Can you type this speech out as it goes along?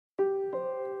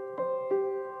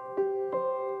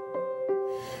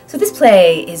So this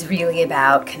play is really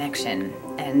about connection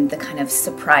and the kind of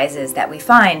surprises that we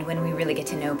find when we really get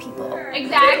to know people.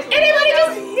 Exactly. Anybody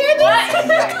just hear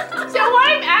this? So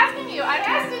what I'm asking you, I'm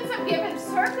asking some given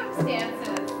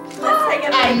circumstances.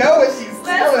 I know what she's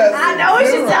telling us. I know what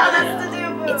she's telling us to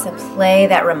do. It's a play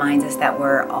that reminds us that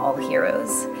we're all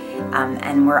heroes,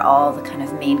 and we're all the kind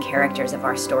of main characters of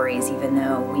our stories, even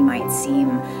though we might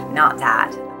seem not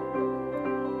that.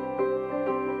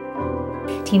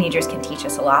 Teenagers can teach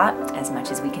us a lot, as much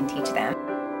as we can teach them.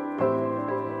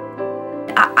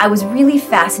 I was really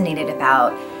fascinated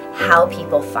about how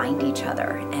people find each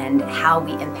other and how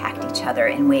we impact each other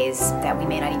in ways that we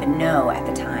may not even know at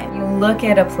the time. You look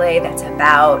at a play that's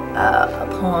about a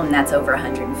poem that's over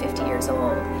 150 years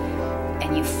old,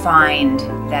 and you find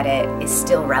that it is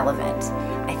still relevant.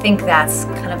 I think that's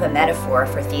kind of a metaphor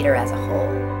for theater as a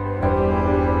whole.